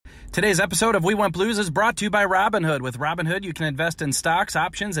Today's episode of We Want Blues is brought to you by Robinhood. With Robinhood, you can invest in stocks,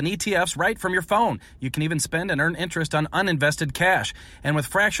 options, and ETFs right from your phone. You can even spend and earn interest on uninvested cash. And with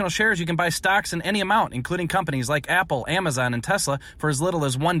fractional shares, you can buy stocks in any amount, including companies like Apple, Amazon, and Tesla for as little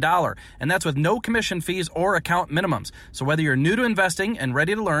as $1. And that's with no commission fees or account minimums. So whether you're new to investing and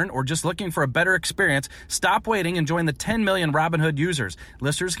ready to learn or just looking for a better experience, stop waiting and join the 10 million Robinhood users.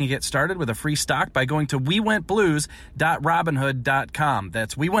 Listeners can get started with a free stock by going to wewentblues.robinhood.com.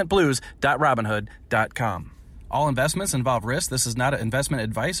 That's wewentblues.robinhood.com. All investments involve risk. This is not an investment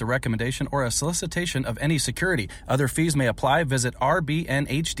advice, a recommendation, or a solicitation of any security. Other fees may apply. Visit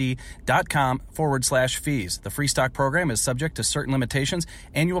rbnhd.com/fees. The free stock program is subject to certain limitations.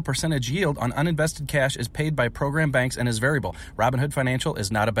 Annual percentage yield on uninvested cash is paid by program banks and is variable. Robinhood Financial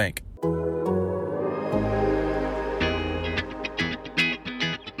is not a bank.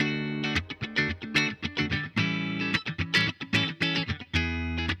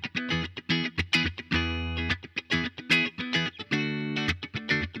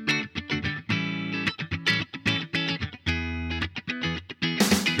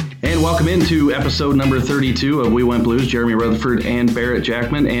 Welcome into episode number 32 of We Want Blues. Jeremy Rutherford and Barrett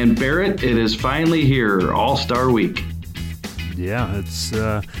Jackman. And Barrett, it is finally here, All-Star Week. Yeah, it's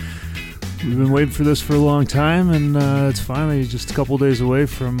we've been waiting for this for a long time, and it's finally just a couple days away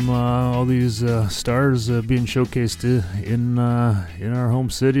from all these stars being showcased in our home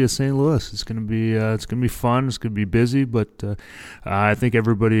city of St. Louis. It's gonna be fun. It's gonna be busy, but I think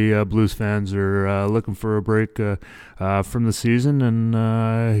everybody, Blues fans, are looking for a break from the season,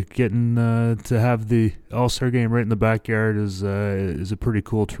 and getting to have the All-Star game right in the backyard is a pretty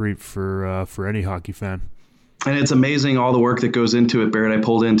cool treat for any hockey fan. And it's amazing all the work that goes into it, Barrett. I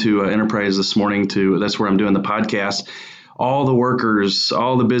pulled into Enterprise this morning that's where I'm doing the podcast. All the workers,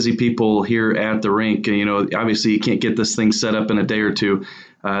 all the busy people here at the rink. And, obviously you can't get this thing set up in a day or two.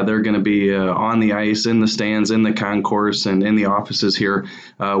 They're going to be on the ice, in the stands, in the concourse, and in the offices here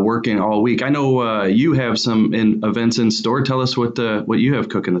working all week. I know you have some events in store. Tell us what you have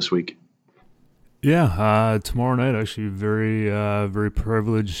cooking this week. Yeah, tomorrow night, actually, very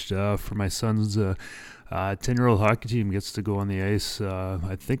privileged for my son's 10-year-old hockey team gets to go on the ice.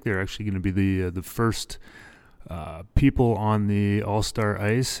 I think they're actually going to be the first people on the All-Star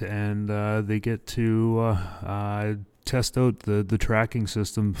ice, and they get to test out the tracking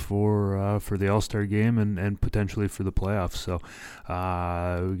system for the All-Star game and potentially for the playoffs. So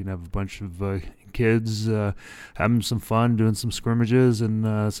we can have a bunch of kids having some fun, doing some scrimmages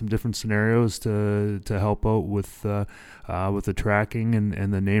and some different scenarios to help out with the tracking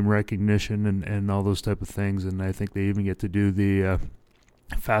and the name recognition and all those type of things. And I think they even get to do the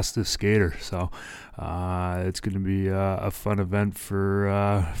fastest skater. So it's going to be a fun event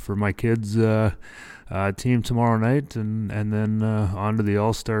for my kids' team tomorrow night, and then on to the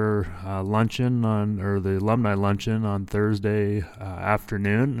All-Star luncheon the alumni luncheon on Thursday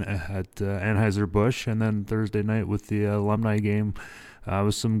afternoon at Anheuser-Busch, and then Thursday night with the alumni game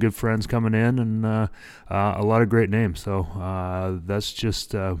with some good friends coming in and a lot of great names. So that's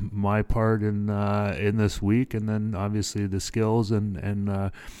just my part in this week, and then obviously the skills and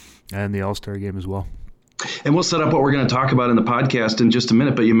the All-Star game as well. And we'll set up what we're going to talk about in the podcast in just a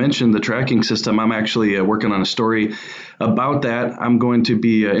minute, but you mentioned the tracking system. I'm actually working on a story about that. I'm going to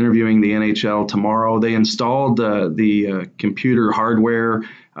be interviewing the NHL tomorrow. They installed the computer hardware,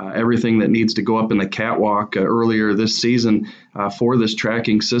 everything that needs to go up in the catwalk earlier this season for this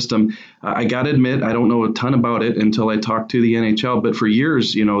tracking system. I got to admit, I don't know a ton about it until I talked to the NHL, but for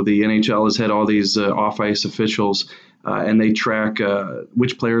years, the NHL has had all these off-ice officials and they track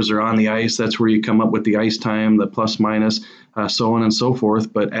which players are on the ice. That's where you come up with the ice time, the plus minus, so on and so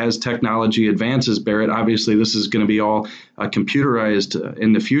forth. But as technology advances, Barrett, obviously this is going to be all computerized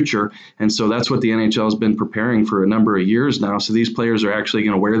in the future. And so that's what the NHL has been preparing for a number of years now. So these players are actually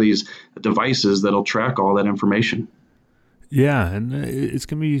going to wear these devices that'll track all that information. Yeah, and it's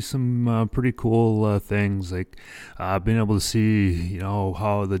going to be some pretty cool things, like being able to see,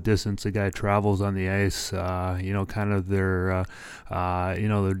 how the distance a guy travels on the ice, kind of their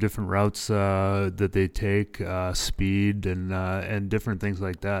different routes that they take, speed and different things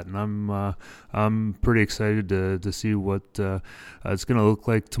like that. And I'm pretty excited to see what it's going to look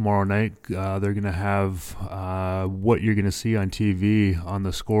like tomorrow night. They're going to have what you're going to see on TV on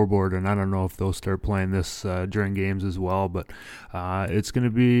the scoreboard, and I don't know if they'll start playing this during games as well, but it's going to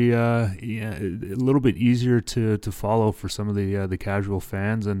be a little bit easier to follow for some of the casual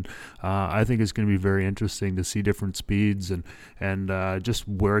fans, and I think it's going to be very interesting to see different speeds and just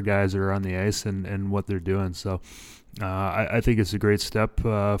where guys are on the ice and what they're doing. So I think it's a great step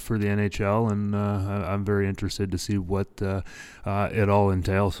for the NHL, and I'm very interested to see what it all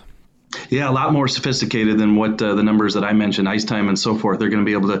entails. Yeah, a lot more sophisticated than what the numbers that I mentioned, ice time and so forth. They're going to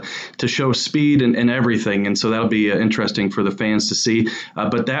be able to show speed and everything, and so that'll be interesting for the fans to see.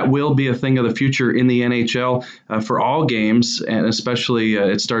 But that will be a thing of the future in the NHL for all games, and especially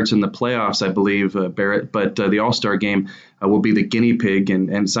it starts in the playoffs, I believe, Barrett. But the All-Star game will be the guinea pig, and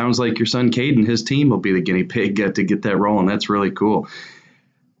it sounds like your son Caden, his team will be the guinea pig to get that rolling. That's really cool.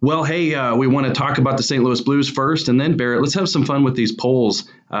 Well, hey, we want to talk about the St. Louis Blues first, and then, Barrett, let's have some fun with these polls.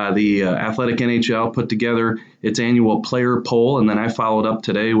 The Athletic NHL put together its annual player poll, and then I followed up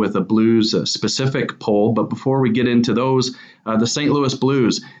today with a Blues-specific poll. But before we get into those, the St. Louis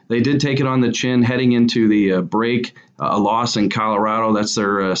Blues, they did take it on the chin heading into the break, a loss in Colorado. That's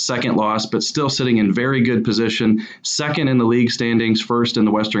their second loss, but still sitting in very good position, second in the league standings, first in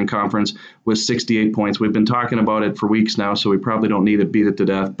the Western Conference with 68 points. We've been talking about it for weeks now, so we probably don't need to beat it to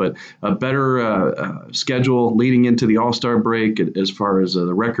death, but a better schedule leading into the All-Star break as far as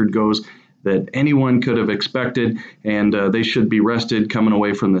the record goes that anyone could have expected, and they should be rested coming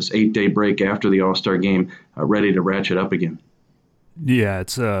away from this 8-day break after the All-Star game, ready to ratchet up again. Yeah,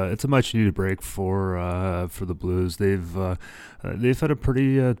 it's a much needed break for the Blues. They've had a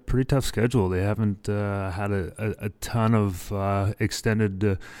pretty tough schedule. They haven't had a ton of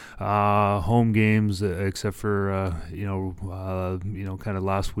extended home games except for kind of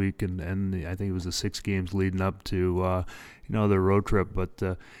last week and I think it was the 6 games leading up to their road trip. But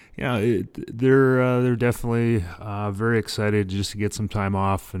they're definitely very excited just to get some time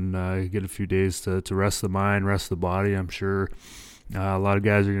off and get a few days to rest the mind, rest the body. I'm sure. A lot of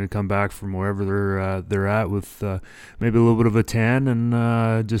guys are going to come back from wherever they're at with maybe a little bit of a tan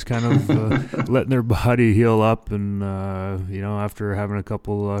and just kind of letting their body heal up. And after having a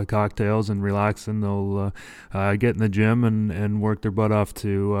couple cocktails and relaxing, they'll get in the gym and work their butt off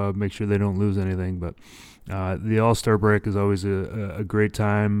to make sure they don't lose anything. But the All-Star break is always a great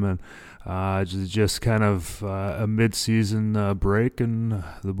time, and just kind of a mid-season break, and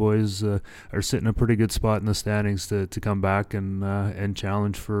the boys are sitting in a pretty good spot in the standings to come back and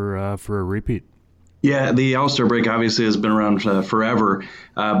challenge for a repeat. Yeah, the All-Star break obviously has been around forever,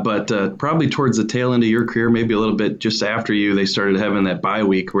 but probably towards the tail end of your career, maybe a little bit just after you, they started having that bye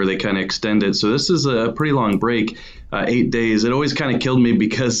week where they kind of extended. So this is a pretty long break, 8 days. It always kind of killed me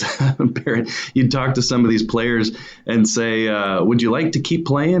because, Barrett, you'd talk to some of these players and say, would you like to keep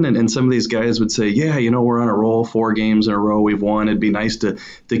playing? And some of these guys would say, yeah, we're on a roll, 4 games in a row we've won. It'd be nice to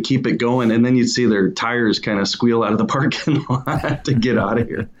keep it going. And then you'd see their tires kind of squeal out of the parking lot to get out of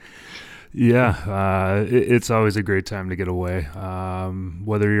here. Yeah, it's always a great time to get away.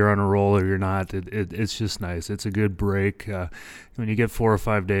 Whether you're on a roll or you're not, it's just nice. It's a good break. When you get 4 or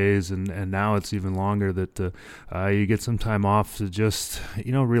 5 days, and now it's even longer, that you get some time off to just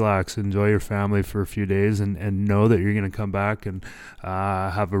relax, enjoy your family for a few days, and know that you're going to come back and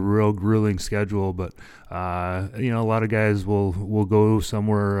have a real grueling schedule. But a lot of guys will go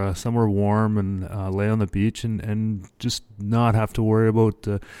somewhere warm and lay on the beach and just not have to worry about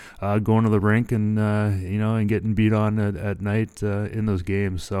going to the rink and and getting beat on at night in those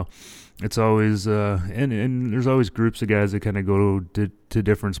games. So it's always and there's always groups of guys that kind of go to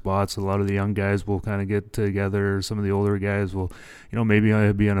different spots. A lot of the young guys will kind of get together. Some of the older guys will maybe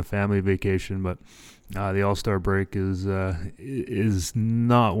be on a family vacation, but the All-Star break is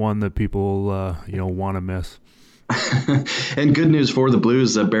not one that people want to miss. And good news for the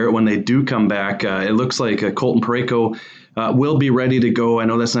Blues, Barrett, when they do come back, it looks like Colton Parayko will be ready to go. I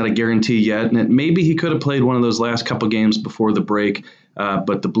know that's not a guarantee yet, and maybe he could have played one of those last couple games before the break,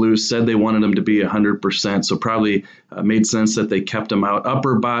 but the Blues said they wanted him to be 100%, so probably made sense that they kept him out.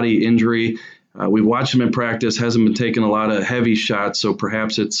 Upper body injury. We've watched him in practice, hasn't been taking a lot of heavy shots, so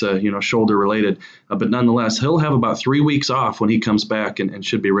perhaps it's shoulder related. But nonetheless, he'll have about 3 weeks off when he comes back and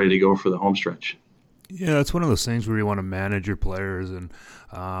should be ready to go for the home stretch. Yeah, it's one of those things where you want to manage your players, and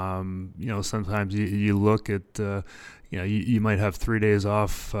sometimes you look at you might have 3 days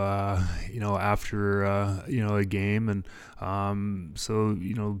off after a game, and so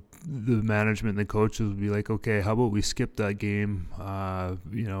the management and the coaches would be like, okay, how about we skip that game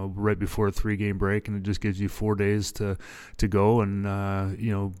right before a 3-game break, and it just gives you 4 days to go. And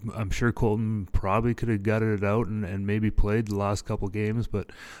I'm sure Colton probably could have gutted it out and maybe played the last couple games,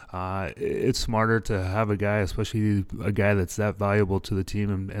 but it's smarter to have a guy, especially a guy that's that valuable to the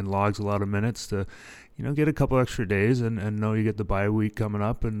team and logs a lot of minutes, to get a couple extra days and know you get the bye week coming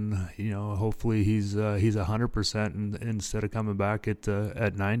up, and hopefully he's 100% instead of coming back at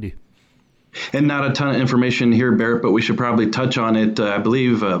 90. And not a ton of information here, Barrett, but we should probably touch on it. I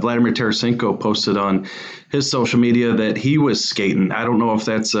believe Vladimir Tarasenko posted on his social media that he was skating. I don't know if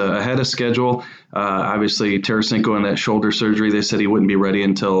that's ahead of schedule. Obviously, Tarasenko and that shoulder surgery, they said he wouldn't be ready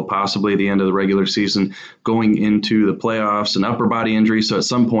until possibly the end of the regular season going into the playoffs, an upper body injury. So at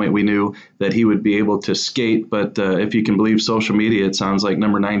some point we knew that he would be able to skate. But if you can believe social media, it sounds like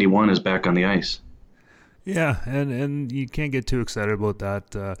number 91 is back on the ice. Yeah, and you can't get too excited about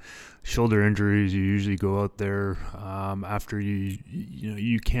that. Shoulder injuries, you usually go out there after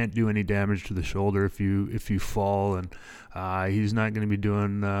you can't do any damage to the shoulder if you fall, and he's not going to be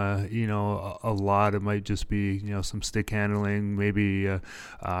doing a lot. It might just be some stick handling, maybe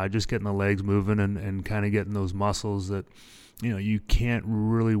just getting the legs moving and kind of getting those muscles that you can't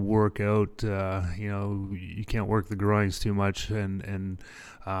really work out. You can't work the groins too much and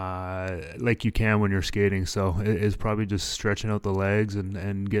like you can when you're skating. So it's probably just stretching out the legs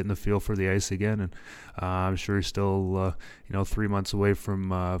and getting the feel for the ice again. And I'm sure he's still 3 months away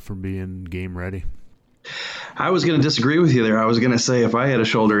from being game ready. I was going to disagree with you there. I was going to say if I had a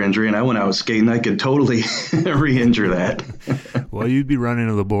shoulder injury and I went out skating, I could totally re-injure that. Well, you'd be running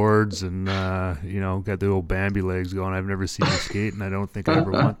to the boards and, got the old Bambi legs going. I've never seen you skate, and I don't think I ever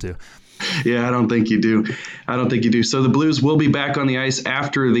want to. Yeah, I don't think you do. So the Blues will be back on the ice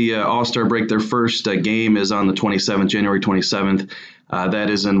after the All-Star break. Their first game is on the 27th, January 27th. That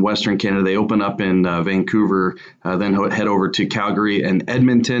is in Western Canada. They open up in Vancouver, then head over to Calgary and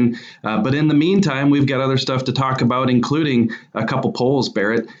Edmonton. But in the meantime, we've got other stuff to talk about, including a couple polls,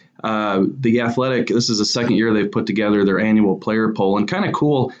 Barrett. The Athletic, this is the second year they've put together their annual player poll, and kind of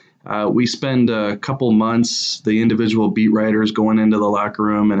cool. We spend a couple months, the individual beat writers going into the locker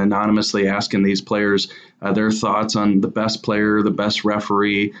room and anonymously asking these players their thoughts on the best player, the best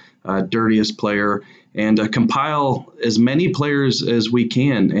referee, dirtiest player, and compile as many players as we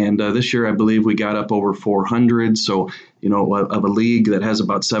can. And this year, I believe we got up over 400. So, of a league that has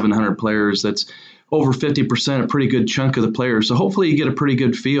about 700 players, that's over 50%, a pretty good chunk of the players. So hopefully you get a pretty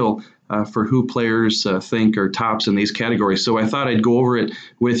good feel for who players think are tops in these categories. So I thought I'd go over it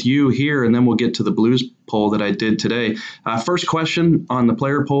with you here, and then we'll get to the Blues poll that I did today. First question on the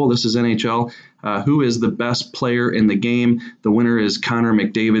player poll, this is NHL. Who is the best player in the game? The winner is Connor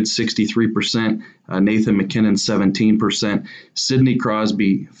McDavid, 63%, Nathan MacKinnon, 17%, Sidney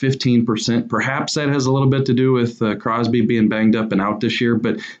Crosby, 15%. Perhaps that has a little bit to do with Crosby being banged up and out this year,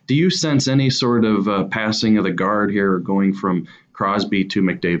 but do you sense any sort of passing of the guard here, going from Crosby to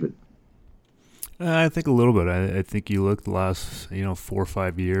McDavid? I think a little bit. I think you look the last 4 or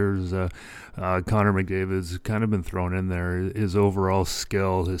 5 years, Connor McDavid's kind of been thrown in there. His overall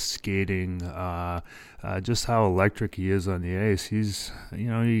skill, his skating, just how electric he is on the ice. He's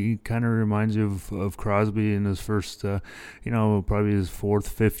he kind of reminds you of Crosby in his first probably his 4th,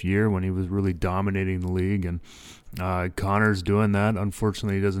 5th year when he was really dominating the league. And Connor's doing that.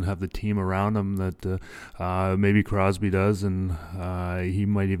 Unfortunately, he doesn't have the team around him that maybe Crosby does, and he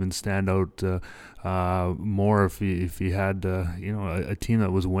might even stand out more if he had a team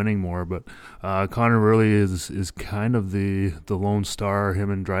that was winning more. But Connor really is kind of the lone star, him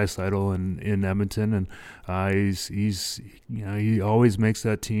and Draisaitl in Edmonton, and he always makes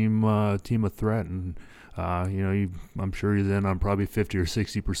that team a threat. And I'm sure he's in on probably 50 or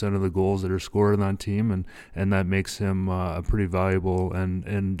 60% of the goals that are scored on that team, and that makes him a pretty valuable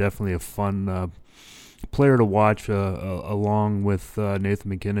and definitely a fun player to watch along with Nathan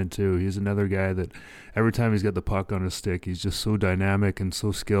MacKinnon too. He's another guy that every time he's got the puck on his stick, he's just so dynamic and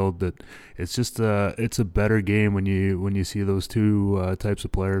so skilled that it's just it's a better game when you see those two types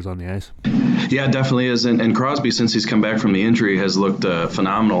of players on the ice. Yeah, it definitely is. And Crosby, since he's come back from the injury, has looked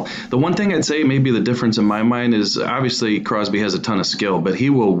phenomenal. The one thing I'd say maybe the difference in my mind is obviously Crosby has a ton of skill, but he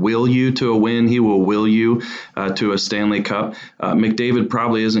will you to a win. He will you to a Stanley Cup. McDavid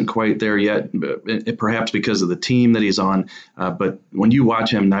probably isn't quite there yet, perhaps because of the team that he's on. But when you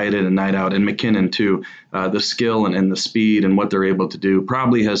watch him night in and night out, and MacKinnon too, the skill and the speed and what they're able to do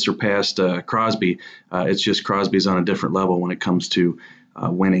probably has surpassed Crosby. It's just Crosby's on a different level when it comes to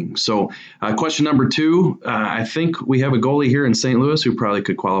winning. So question number 2, I think we have a goalie here in St. Louis who probably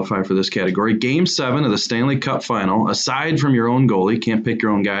could qualify for this category. Game 7 of the Stanley Cup final, aside from your own goalie, can't pick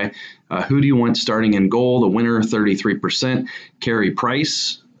your own guy, who do you want starting in goal? The winner, 33%, Carey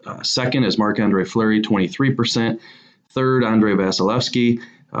Price. Second is Marc-Andre Fleury, 23%. Third, Andrei Vasilevsky.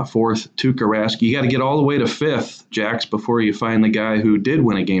 Fourth, Tuukka Rask. You got to get all the way to 5th, Jax, before you find the guy who did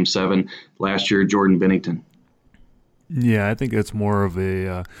win a Game 7 last year, Jordan Binnington. Yeah, I think it's more of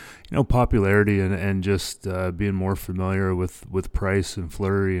a popularity and just being more familiar with Price and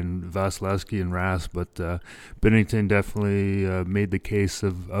Fleury and Vasilevsky and Rask. But Binnington definitely made the case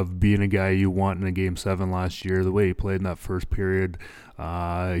of being a guy you want in a Game 7 last year. The way he played in that first period,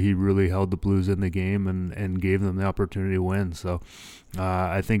 he really held the Blues in the game and gave them the opportunity to win. So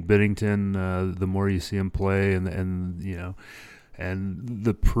I think Binnington, the more you see him play and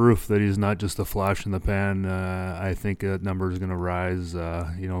the proof that he's not just a flash in the pan, I think that number is going to rise,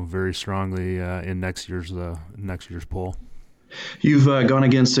 very strongly in next year's poll. You've gone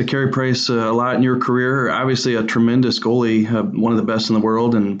against Carey Price a lot in your career. Obviously, a tremendous goalie, one of the best in the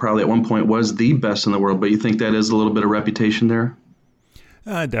world, and probably at one point was the best in the world. But you think that is a little bit of reputation there?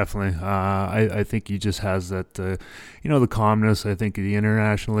 Definitely. I think he just has that, the calmness. I think the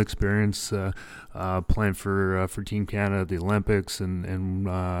international experience, playing for Team Canada at the Olympics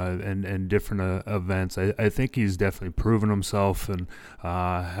and different events. I think he's definitely proven himself and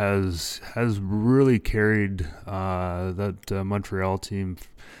has really carried that Montreal team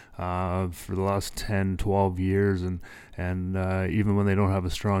for the last 10, 12 years, and even when they don't have a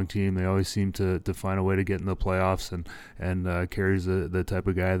strong team, they always seem to find a way to get in the playoffs, and Carey's the type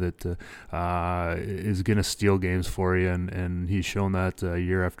of guy that is going to steal games for you, and he's shown that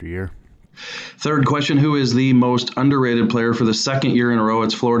year after year. Third question, who is the most underrated player for the second year in a row?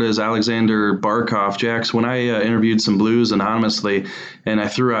 It's Florida's Alexander Barkov. Jax, when I interviewed some Blues anonymously and I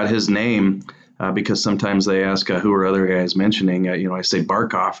threw out his name, because sometimes they ask who are other guys mentioning. I say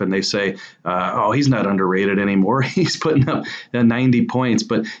Barkov, and they say, he's not underrated anymore. He's putting up 90 points.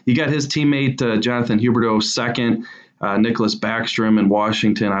 But you got his teammate, Jonathan Huberdeau, second. Nicholas Backstrom in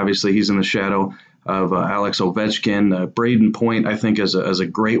Washington. Obviously, he's in the shadow of Alex Ovechkin. Braden Point, I think, is a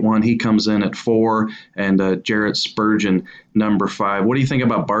great one. He comes in at 4, and Jarrett Spurgeon, number 5. What do you think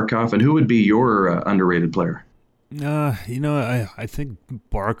about Barkov, and who would be your underrated player? I think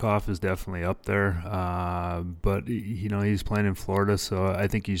Barkov is definitely up there, but he's playing in Florida, so I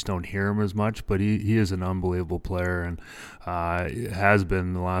think you just don't hear him as much. But he is an unbelievable player, and has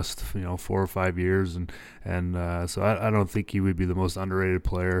been the last 4 or 5 years, and so I don't think he would be the most underrated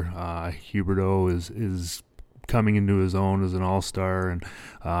player. Huberdeau is coming into his own as an all-star, and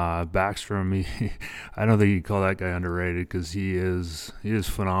Backstrom, I don't think you call that guy underrated, because he is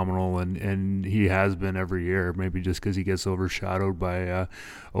phenomenal, and he has been every year. Maybe just because he gets overshadowed by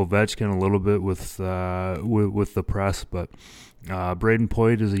Ovechkin a little bit with the press, but Braden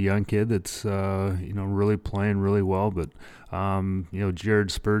Point is a young kid that's really playing really well, but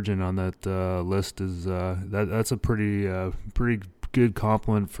Jared Spurgeon on that list is that's a pretty good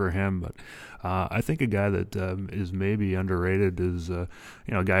compliment for him. But I think a guy that is maybe underrated is a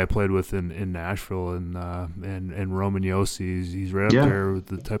guy I played with in Nashville, and Roman Josi. He's right up there with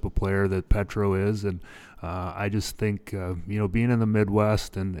the type of player that Petro is, and I just think being in the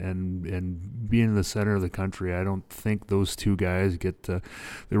Midwest and being in the center of the country, I don't think those two guys get the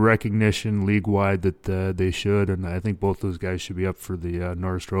recognition league wide that they should, and I think both those guys should be up for the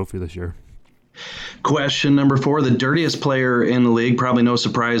Norris Trophy this year. Question number 4, the dirtiest player in the league. Probably no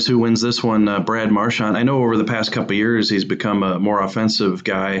surprise who wins this one, Brad Marchand. I know over the past couple of years he's become a more offensive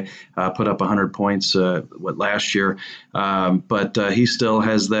guy, put up 100 points last year, but he still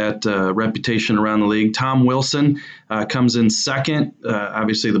has that reputation around the league. Tom Wilson comes in second.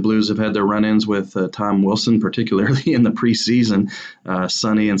 Obviously the Blues have had their run-ins with Tom Wilson, particularly in the preseason.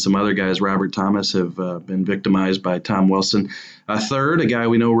 Sonny and some other guys, Robert Thomas, have been victimized by Tom Wilson. Third, a guy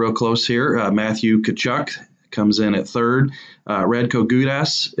we know real close here, Matthew Tkachuk, comes in at third. Radko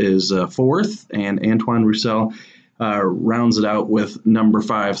Gudas is fourth, and Antoine Roussel rounds it out with number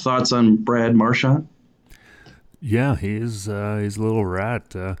 5. Thoughts on Brad Marchand? Yeah, he's a little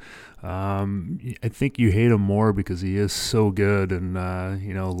rat. I think you hate him more because he is so good, and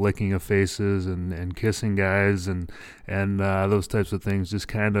licking of faces and kissing guys and those types of things just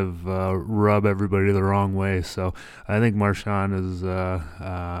kind of rub everybody the wrong way. So I think Marchand is.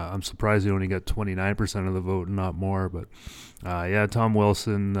 I'm surprised he only got 29% of the vote, and not more. But Tom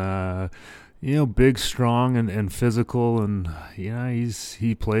Wilson. Big, strong, and physical, and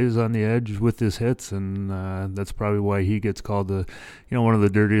he plays on the edge with his hits, and that's probably why he gets called one of the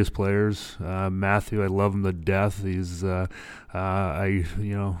dirtiest players. Matthew, I love him to death. He's I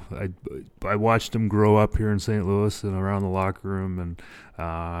watched him grow up here in St. Louis and around the locker room, and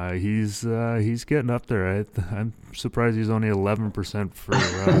he's getting up there. I'm surprised he's only 11%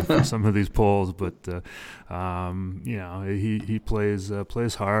 for some of these polls, but he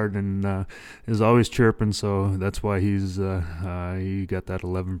plays hard and is always chirping, so that's why he got that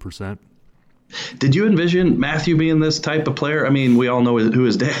 11%. Did you envision Matthew being this type of player? I mean, we all know who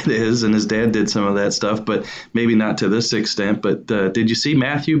his dad is, and his dad did some of that stuff, but maybe not to this extent. But did you see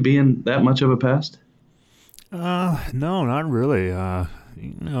Matthew being that much of a pest? No, not really. I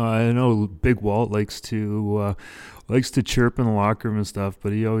know Big Walt likes to chirp in the locker room and stuff,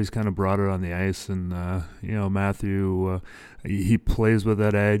 but he always kind of brought it on the ice. And Matthew, he plays with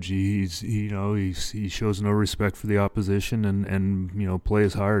that edge. He shows no respect for the opposition and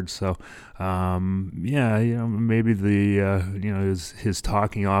plays hard. So maybe his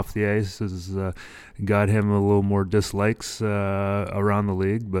talking off the ice has got him a little more dislikes around the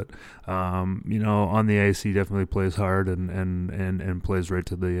league, but on the ice he definitely plays hard and plays right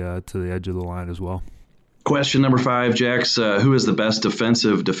to the edge of the line as well. Question number 5, Jax, who is the best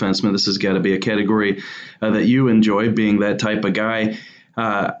defensive defenseman? This has got to be a category that you enjoy, being that type of guy.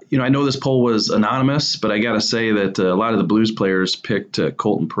 I know this poll was anonymous, but I got to say that a lot of the Blues players picked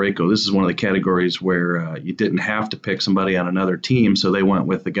Colton Parayko. This is one of the categories where you didn't have to pick somebody on another team, so they went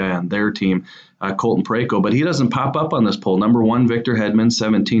with the guy on their team, Colton Parayko. But he doesn't pop up on this poll. Number 1, Victor Hedman,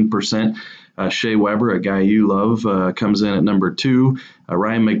 17%. Shea Weber, a guy you love, comes in at number 2.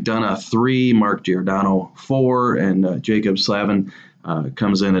 Ryan McDonough, 3. Mark Giordano, 4. And Jacob Slavin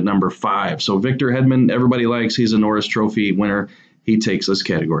comes in at number 5. So Victor Hedman, everybody likes. He's a Norris Trophy winner. He takes this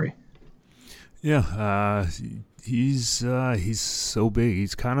category. Yeah, he's so big.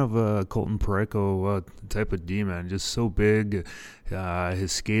 He's kind of a Colton Parayko type of D-man, just so big.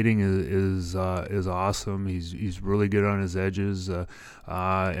 His skating is awesome. He's really good on his edges,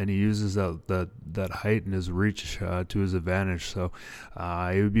 and he uses that height and his reach to his advantage. So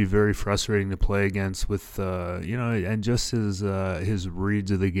it would be very frustrating to play against with and just his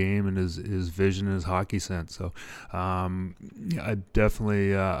reads of the game and his vision and his hockey sense. So I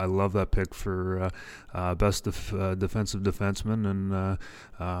definitely I love that pick for best defensive defenseman,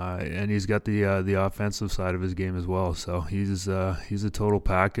 and he's got the offensive side of his game as well. So he's a total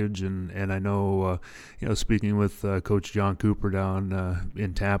package, and I know speaking with Coach John Cooper down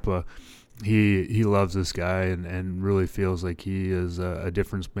in Tampa, he loves this guy and really feels like he is a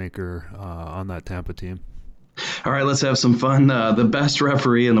difference maker on that Tampa team. All right, let's have some fun. The best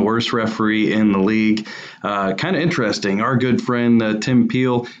referee and the worst referee in the league. Kind of interesting. Our good friend Tim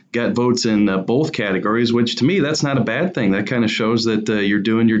Peel got votes in both categories, which to me, that's not a bad thing. That kind of shows that you're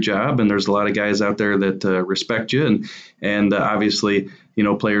doing your job, and there's a lot of guys out there that respect you. And obviously,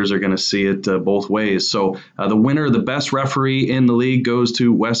 players are going to see it both ways. So the winner, the best referee in the league, goes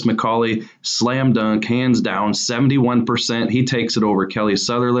to Wes McCauley. Slam dunk, hands down, 71%. He takes it over Kelly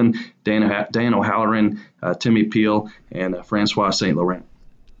Sutherland, Dan O'Halloran, Timmy Peel, and Francois St. Laurent.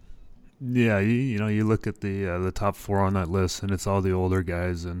 Yeah, you look at the top 4 on that list, and it's all the older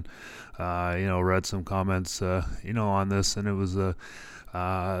guys. And read some comments on this, and it was a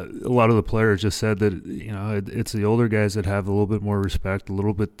lot of the players just said that it's the older guys that have a little bit more respect, a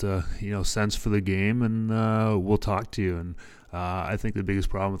little bit sense for the game, and will talk to you. And I think the biggest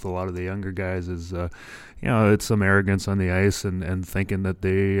problem with a lot of the younger guys is it's some arrogance on the ice and thinking that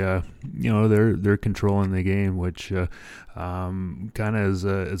they're controlling the game, which kind of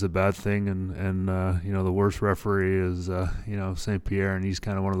is a bad thing. And the worst referee is St. Pierre, and he's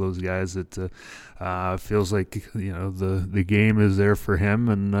kind of one of those guys that feels like the game is there for him,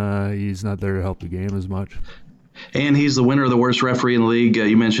 and he's not there to help the game as much. And he's the winner of the worst referee in the league.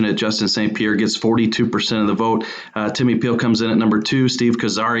 You mentioned it. Justin St. Pierre gets 42% of the vote. Timmy Peel comes in at number 2. Steve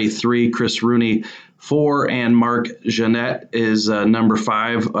Kazari, 3. Chris Rooney, 4. And Mark Jeanette is number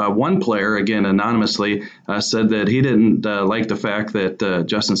 5. One player, again, anonymously, said that he didn't like the fact that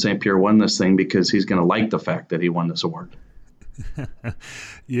Justin St. Pierre won this thing because he's going to like the fact that he won this award.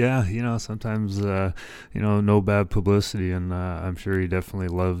 Yeah, sometimes, no bad publicity, and I'm sure he definitely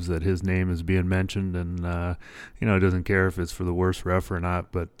loves that his name is being mentioned, and, doesn't care if it's for the worst ref or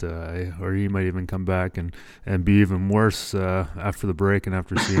not, but, or he might even come back and be even worse after the break and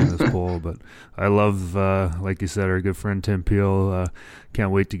after seeing this poll. But I love, like you said, our good friend Tim Peel.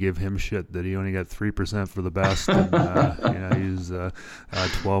 Can't wait to give him shit that he only got 3% for the best, and he's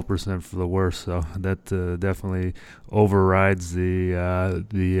 12% for the worst. So that definitely overrides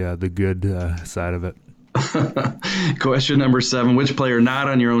the good side of it. Question number 7: which player not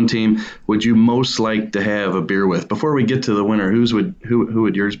on your own team would you most like to have a beer with? Before we get to the winner, who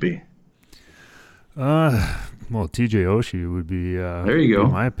would yours be? Well, TJ Oshie would be there you go,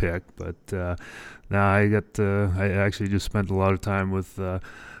 my pick, but now I actually just spent a lot of time with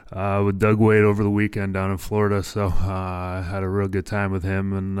with Doug Wade over the weekend down in Florida. So I had a real good time with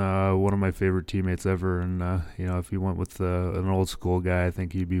him, and one of my favorite teammates ever. And if you went with an old school guy, I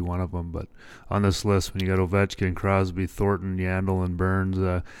think he'd be one of them. But on this list, when you got Ovechkin, Crosby, Thornton, Yandel, and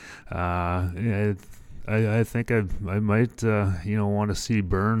Burns, I think I might want to see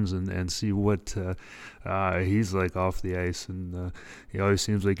Burns and see what he's like off the ice, and he always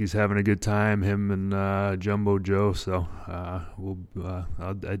seems like he's having a good time, him and Jumbo Joe. So I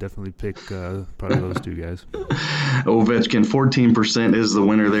definitely pick probably those two guys. Ovechkin, 14% is the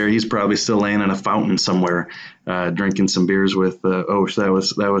winner there. He's probably still laying in a fountain somewhere, drinking some beers with Osh. That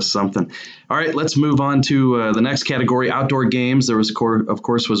was something. All right, let's move on to the next category, outdoor games. There was, of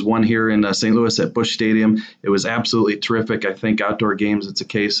course, was one here in St. Louis at Busch Stadium. It was absolutely terrific. I think outdoor games, it's a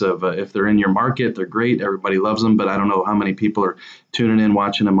case of if they're in your market, they're great. Everybody loves them, but I don't know how many people are tuning in,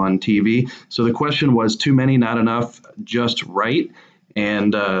 watching them on TV. So the question was too many, not enough, just right.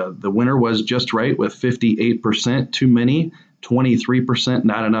 And the winner was just right with 58%. Too many, 23%,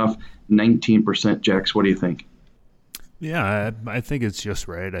 not enough, 19%. Jax, what do you think? Yeah, I think it's just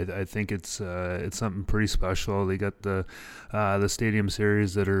right. I think it's something pretty special. They got the stadium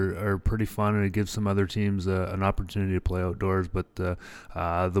series that are pretty fun, and it gives some other teams an opportunity to play outdoors. But the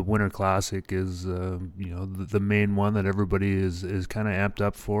Winter Classic is the main one that everybody is kind of amped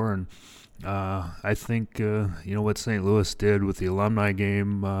up for, and I think what St. Louis did with the alumni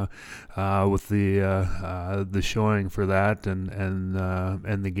game, with the showing for that,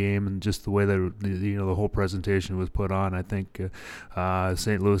 and the game, and just the way that the whole presentation was put on. I think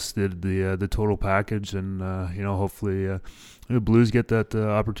St. Louis did the total package, and hopefully the Blues get that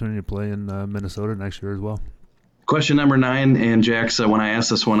opportunity to play in Minnesota next year as well. Question number 9, and Jax, when I asked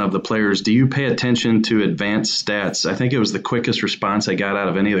this one of the players, do you pay attention to advanced stats? I think it was the quickest response I got out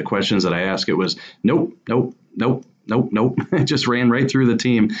of any of the questions that I asked. It was nope. It just ran right through the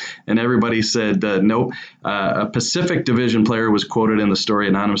team, and everybody said nope. A Pacific Division player was quoted in the story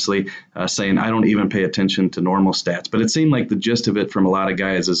anonymously saying, I don't even pay attention to normal stats. But it seemed like the gist of it from a lot of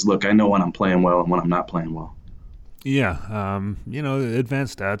guys is, look, I know when I'm playing well and when I'm not playing well. Yeah,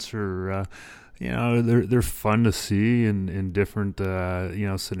 advanced stats are they're fun to see in different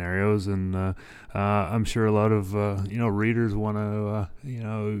scenarios, and I'm sure a lot of readers want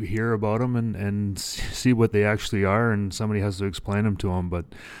to hear about them and see what they actually are, and somebody has to explain them to them. But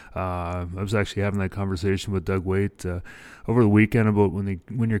I was actually having that conversation with Doug Waite over the weekend about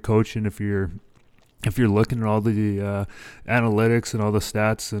when you're coaching, if you're looking at all the analytics and all the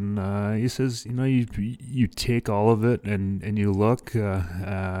stats, and he says, you take all of it and you look,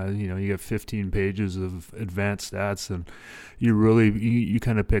 you get 15 pages of advanced stats, and you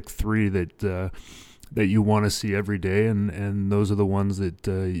kind of pick 3 that you want to see every day, and those are the ones that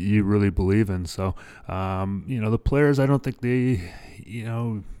you really believe in. So, the players, I don't think they,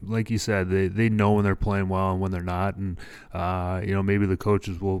 like you said, they know when they're playing well and when they're not, and maybe the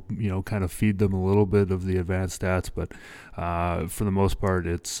coaches will kind of feed them a little bit of the advanced stats, but for the most part,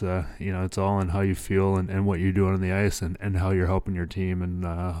 it's it's all in how you feel and what you're doing on the ice, and how you're helping your team, and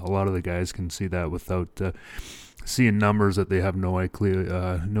a lot of the guys can see that without seeing numbers that they have no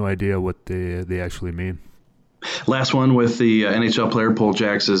idea what they actually mean. Last one with the NHL player poll,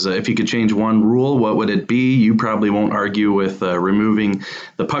 Jax, is if you could change one rule, what would it be? You probably won't argue with removing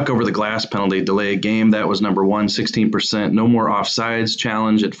the puck over the glass penalty, delay a game. That was number 1, 16%. No more offsides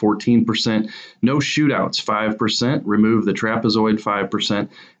challenge at 14%. No shootouts, 5%. Remove the trapezoid, 5%.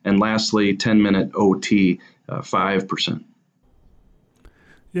 And lastly, 10-minute OT, 5%.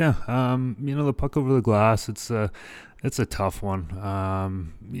 Yeah, the puck over the glass, it's a tough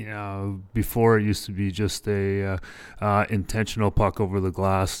one. Before it used to be just a intentional puck over the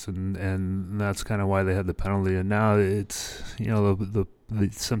glass, and that's kind of why they had the penalty. And now it's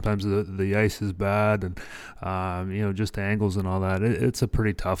sometimes the ice is bad, and just angles and all that. It's a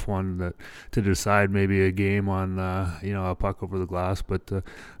pretty tough one to decide maybe a game on a puck over the glass. But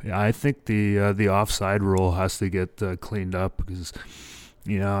I think the offside rule has to get cleaned up, because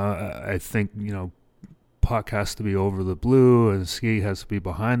I think puck has to be over the blue and skate has to be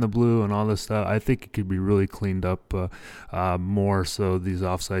behind the blue and all this stuff. I think it could be really cleaned up more, so these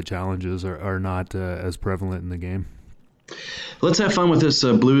offside challenges are not as prevalent in the game. Let's have fun with this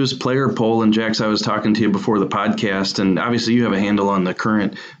Blues player poll. And Jax, I was talking to you before the podcast, and obviously you have a handle on the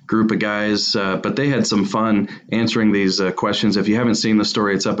current group of guys, but they had some fun answering these questions. If you haven't seen the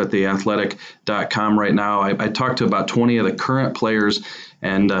story, it's up at theathletic.com right now. I talked to about 20 of the current players,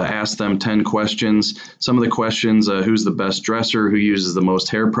 and asked them 10 questions. Some of the questions, who's the best dresser, who uses the most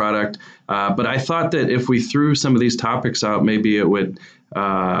hair product. But I thought that if we threw some of these topics out, maybe it would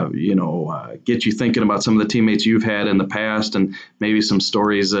get you thinking about some of the teammates you've had in the past, and maybe some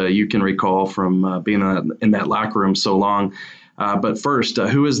stories you can recall from being in that locker room so long. But first,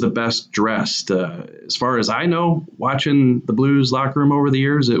 who is the best dressed? As far as I know, watching the Blues locker room over the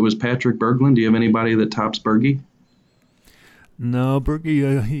years, it was Patrick Berglund. Do you have anybody that tops Bergie? No,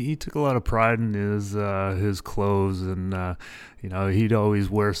 Bergie, he took a lot of pride in his clothes, and he'd always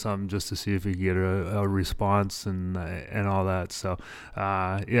wear something just to see if he could get a response and all that. So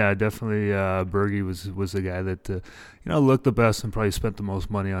definitely Bergie was the guy that looked the best and probably spent the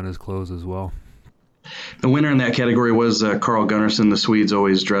most money on his clothes as well. The winner in that category was Carl Gunnarsson. The Swedes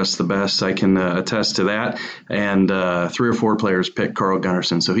always dress the best. I can attest to that. And 3 or 4 players picked Carl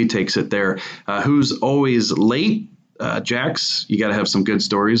Gunnarsson, so he takes it there. Who's always late? Jax, you got to have some good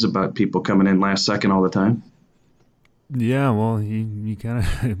stories about people coming in last second all the time. Yeah, well, he kind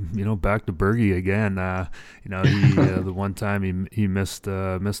of, back to Bergie again. He the one time he missed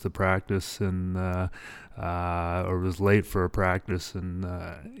the practice and or was late for a practice, and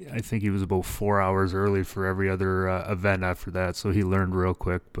I think he was about 4 hours early for every other event after that. So he learned real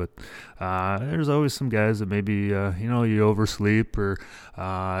quick. But there's always some guys that maybe you oversleep or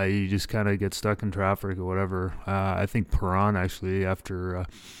you just kind of get stuck in traffic or whatever. I think Perron actually after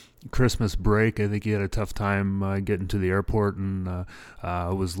Christmas break, I think he had a tough time getting to the airport and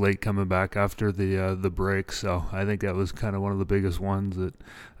was late coming back after the break. So I think that was kind of one of the biggest ones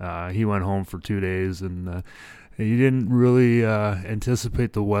that he went home for 2 days and he didn't really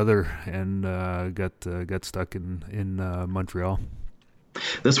anticipate the weather and got stuck in Montreal.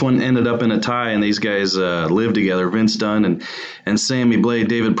 This one ended up in a tie, and these guys live together. Vince Dunn and Sammy Blais.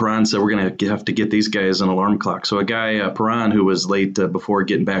 David Perron said, we're going to have to get these guys an alarm clock. So a guy, Perron, who was late before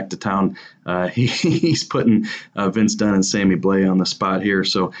getting back to town, he's putting Vince Dunn and Sammy Blais on the spot here.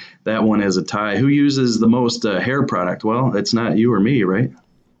 So that one is a tie. Who uses the most hair product? Well, it's not you or me, right?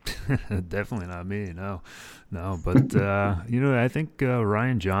 Definitely not me, no, but I think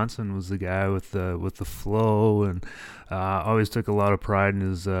Ryan Johnson was the guy with the flow and always took a lot of pride in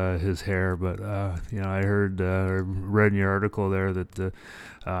his hair. But I read in your article there that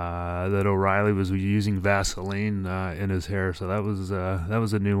O'Reilly was using Vaseline in his hair, so that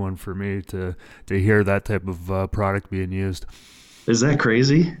was a new one for me to hear that type of product being used. Is that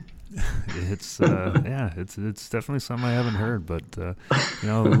crazy? It's it's definitely something I haven't heard, but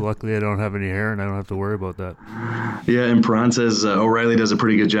luckily I don't have any hair and I don't have to worry about that. Yeah, and Perron says O'Reilly does a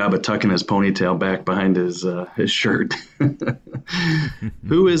pretty good job of tucking his ponytail back behind his shirt.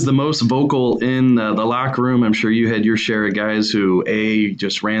 Who is the most vocal in the locker room? I'm sure you had your share of guys who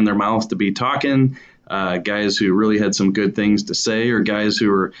just ran their mouth to be talking, guys who really had some good things to say, or guys who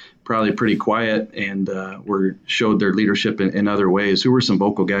were probably pretty quiet and showed their leadership in other ways. Who were some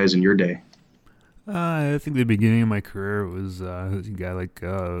vocal guys in your day? I think the beginning of my career was a guy like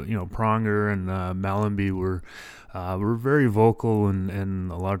Pronger and Mallenby were very vocal,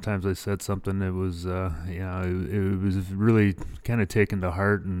 and a lot of times I said something that was it was really kind of taken to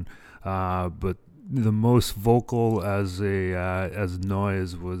heart, and but the most vocal as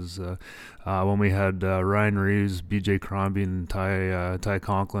noise was when we had Ryan Reeves, B.J. Crombie, and Ty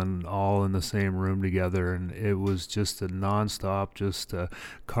Conklin all in the same room together, and it was just a nonstop, just a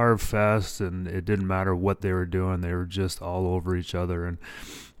carve fest, and it didn't matter what they were doing; they were just all over each other, and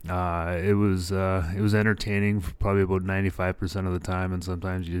it was entertaining for probably about 95% of the time, and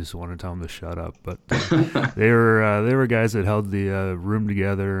sometimes you just want to tell them to shut up. But they were guys that held the room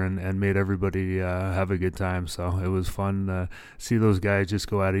together and made everybody have a good time. So it was fun to see those guys just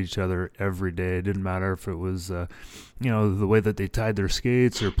go at each other every day. It didn't matter if it was the way that they tied their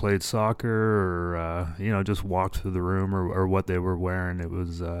skates or played soccer or just walked through the room or what they were wearing. It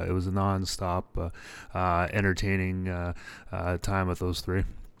was a nonstop entertaining time with those three.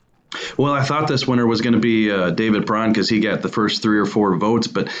 Well, I thought this winner was going to be David Perron because he got the first 3 or 4 votes,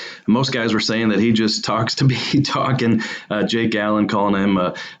 but most guys were saying that he just talks to be talking. Jake Allen calling him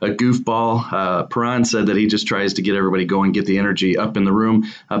a goofball. Perron said that he just tries to get everybody going, get the energy up in the room.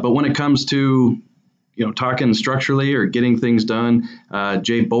 But when it comes to talking structurally or getting things done,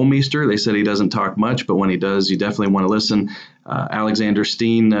 Jay Bomeister, they said he doesn't talk much, but when he does, you definitely want to listen. Alexander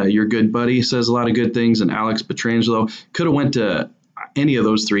Steen, your good buddy, says a lot of good things, and Alex Pietrangelo could have went to any of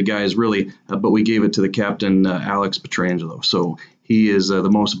those 3 guys, really, but we gave it to the captain, Alex Pietrangelo. So he is the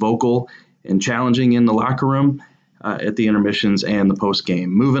most vocal and challenging in the locker room. at the intermissions and the post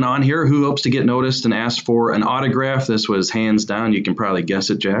game. Moving on here, who hopes to get noticed and asked for an autograph? This was hands down. You can probably guess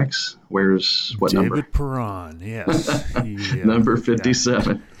it, Jax. Where's what David number? David Perron, yes. Number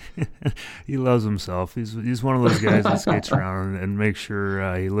 57. He loves himself. He's one of those guys that skates around and makes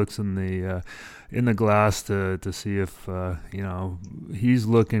sure he looks in the glass to see if he's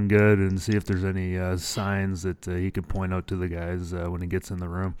looking good and see if there's any signs that he can point out to the guys when he gets in the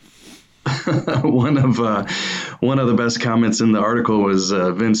room. One of the best comments in the article was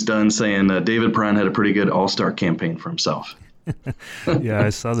Vince Dunn saying David Perron had a pretty good all-star campaign for himself. Yeah,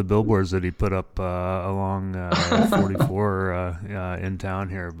 I saw the billboards that he put up along 44 in town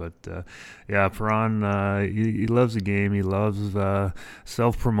here. But yeah, Perron, he loves the game. He loves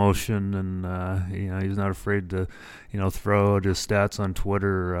self-promotion, and he's not afraid to throw out his stats on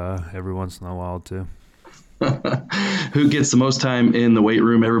Twitter every once in a while too. Who gets the most time in the weight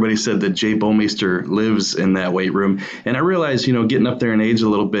room? Everybody said that Jay Bomeister lives in that weight room. And I realize, getting up there in age a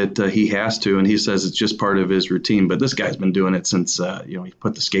little bit, he has to, and he says it's just part of his routine. But this guy's been doing it since, he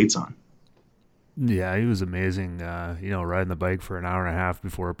put the skates on. Yeah, he was amazing, riding the bike for an hour and a half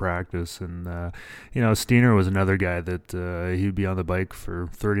before a practice. And, Steiner was another guy that he'd be on the bike for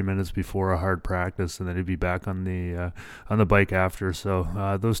 30 minutes before a hard practice, and then he'd be back on the bike after.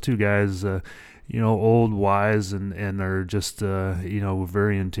 So those two guys, old, wise, and are just,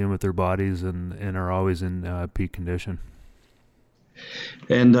 very in tune with their bodies and are always in peak condition.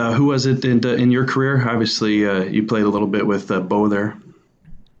 And who was it in your career? Obviously, you played a little bit with Bo there.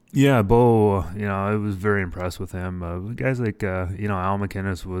 Yeah, Bo, I was very impressed with him. Guys like, Al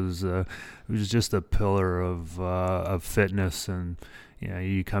MacInnis was just a pillar of fitness, and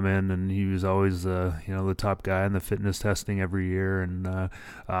you come in and he was always the top guy in the fitness testing every year, and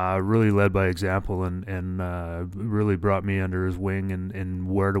really led by example, and really brought me under his wing and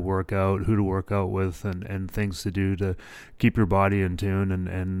where to work out, who to work out with, and things to do to keep your body in tune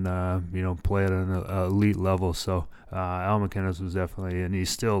and play at an elite level. So Al MacInnis was definitely, and he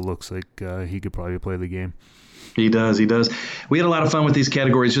still looks like he could probably play the game. He does. We had a lot of fun with these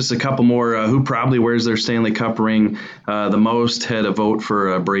categories. Just a couple more. Who probably wears their Stanley Cup ring the most? Had a vote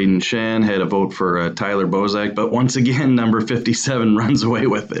for Braden Shen. Had a vote for Tyler Bozak. But once again, number 57 runs away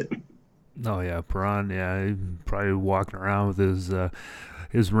with it. Oh, yeah. Perron, he probably walking around with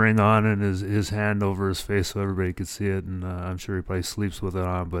his ring on and his hand over his face so everybody could see it, and I'm sure he probably sleeps with it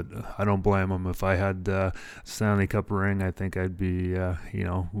on, but I don't blame him. If I had Stanley Cup ring, I think I'd be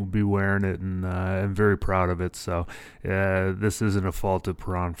be wearing it, and I'm very proud of it. So this isn't a fault of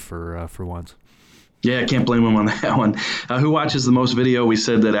Perron for once. Yeah, I can't blame him on that one. Who watches the most video? We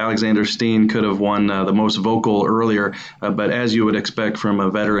said that Alexander Steen could have won the most vocal earlier, but as you would expect from a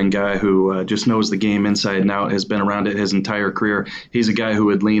veteran guy who just knows the game inside and out, has been around it his entire career, he's a guy who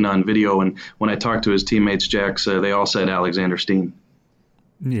would lean on video. And when I talked to his teammates, Jax, they all said Alexander Steen.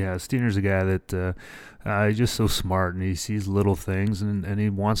 Yeah, Steiner's a guy that he's just so smart, and he sees little things, and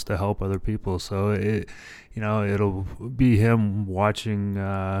he wants to help other people. So it'll be him watching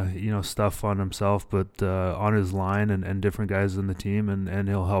stuff on himself, but on his line and different guys in the team, and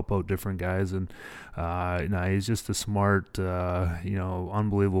he'll help out different guys. And he's just a smart,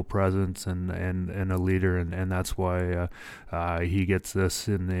 unbelievable presence and a leader, and that's why he gets this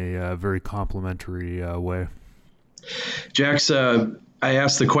in a very complimentary way. Jax, I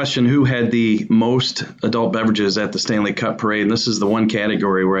asked the question, who had the most adult beverages at the Stanley Cup parade? And this is the one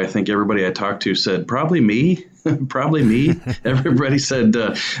category where I think everybody I talked to said, probably me. Probably me. Everybody said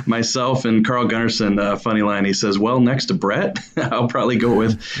myself, and Carl Gunnarsson, funny line, he says, well, next to Brett, I'll probably go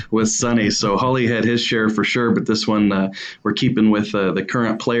with Sonny. So Hully had his share for sure, but this one we're keeping with the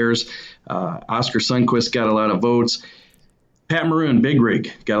current players. Oscar Sundqvist got a lot of votes. Pat Maroon, Big Rig,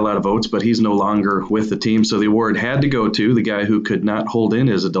 got a lot of votes, but he's no longer with the team, so the award had to go to the guy who could not hold in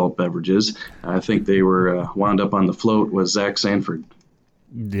his adult beverages. I think they were wound up on the float, was Zach Sanford.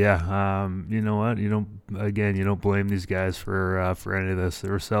 Yeah, you know what? You don't blame these guys for any of this. They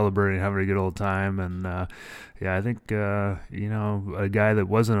were celebrating, having a good old time, and I think a guy that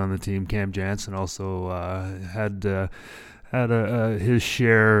wasn't on the team, Cam Jansen, also had his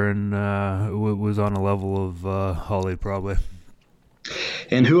share and was on a level of Hully probably.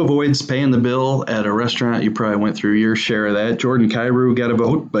 And who avoids paying the bill at a restaurant? You probably went through your share of that. Jordan Kyrou got a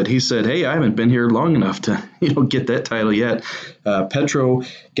vote, but he said, hey, I haven't been here long enough to get that title yet. Petro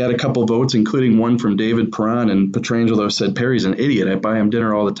got a couple votes, including one from David Perron, and Petrangelo said, Perry's an idiot. I buy him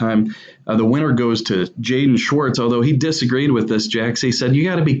dinner all the time. The winner goes to Jaden Schwartz, although he disagreed with this, Jax. He said, you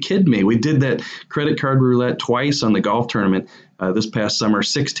got to be kidding me. We did that credit card roulette twice on the golf tournament. this past summer,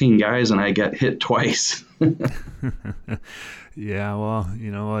 16 guys, and I got hit twice. Yeah, well, you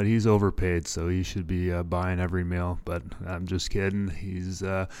know what? He's overpaid, so he should be buying every meal. But I'm just kidding. He's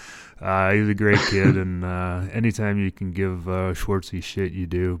a great kid, and anytime you can give Schwartzy shit, you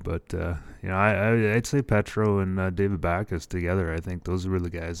do. But you know, I'd say Petro and David Backus together. I think those were the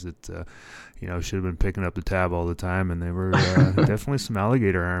guys that you know, should have been picking up the tab all the time, and they were definitely some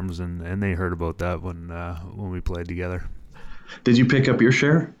alligator arms, and they heard about that when we played together. Did you pick up your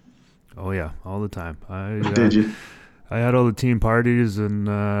share? Oh yeah, all the time. Did you? I had all the team parties,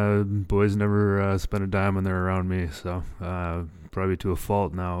 and boys never spent a dime when they're around me. So probably to a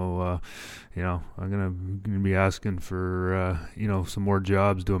fault now. You know, I'm gonna be asking for you know, some more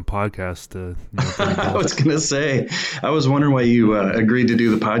jobs doing podcasts. I was gonna say, I was wondering why you agreed to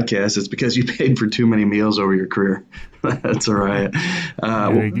do the podcast. It's because you paid for too many meals over your career. That's all right.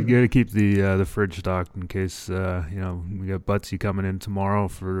 You got to keep the fridge stocked in case you know, we got Butsy coming in tomorrow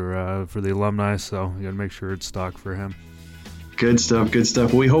for the alumni, so you got to make sure it's stocked for him. Good stuff. Good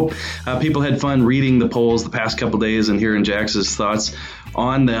stuff. We hope people had fun reading the polls the past couple days and hearing Jax's thoughts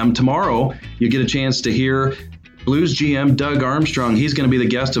on them. Tomorrow, you get a chance to hear Blues GM Doug Armstrong. He's going to be the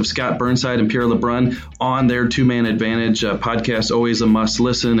guest of Scott Burnside and Pierre LeBrun on their Two-Man Advantage podcast. Always a must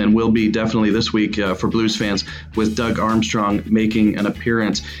listen, and will be definitely this week for Blues fans, with Doug Armstrong making an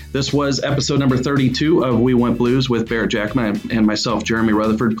appearance. This was episode number 32 of We Went Blues with Barrett Jackman and myself, Jeremy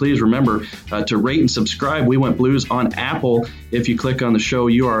Rutherford. Please remember to rate and subscribe We Went Blues on Apple. If you click on the show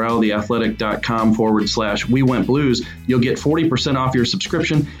URL, theathletic.com/We Went Blues, you'll get 40% off your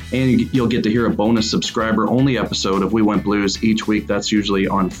subscription, and you'll get to hear a bonus subscriber-only episode of We Went Blues each week. That's usually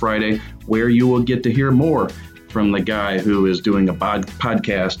on Friday, where you will get to hear more from the guy who is doing a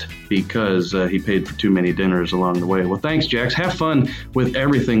podcast because he paid for too many dinners along the way. Well, thanks, Jax. Have fun with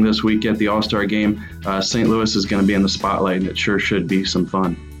everything this week at the All-Star Game. St. Louis is going to be in the spotlight, and it sure should be some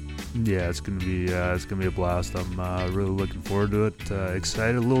fun. Yeah, it's gonna be a blast. I'm really looking forward to it.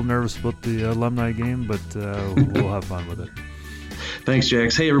 Excited, a little nervous about the alumni game, but we'll have fun with it. Thanks,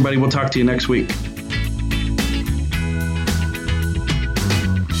 Jax. Hey, everybody, we'll talk to you next week.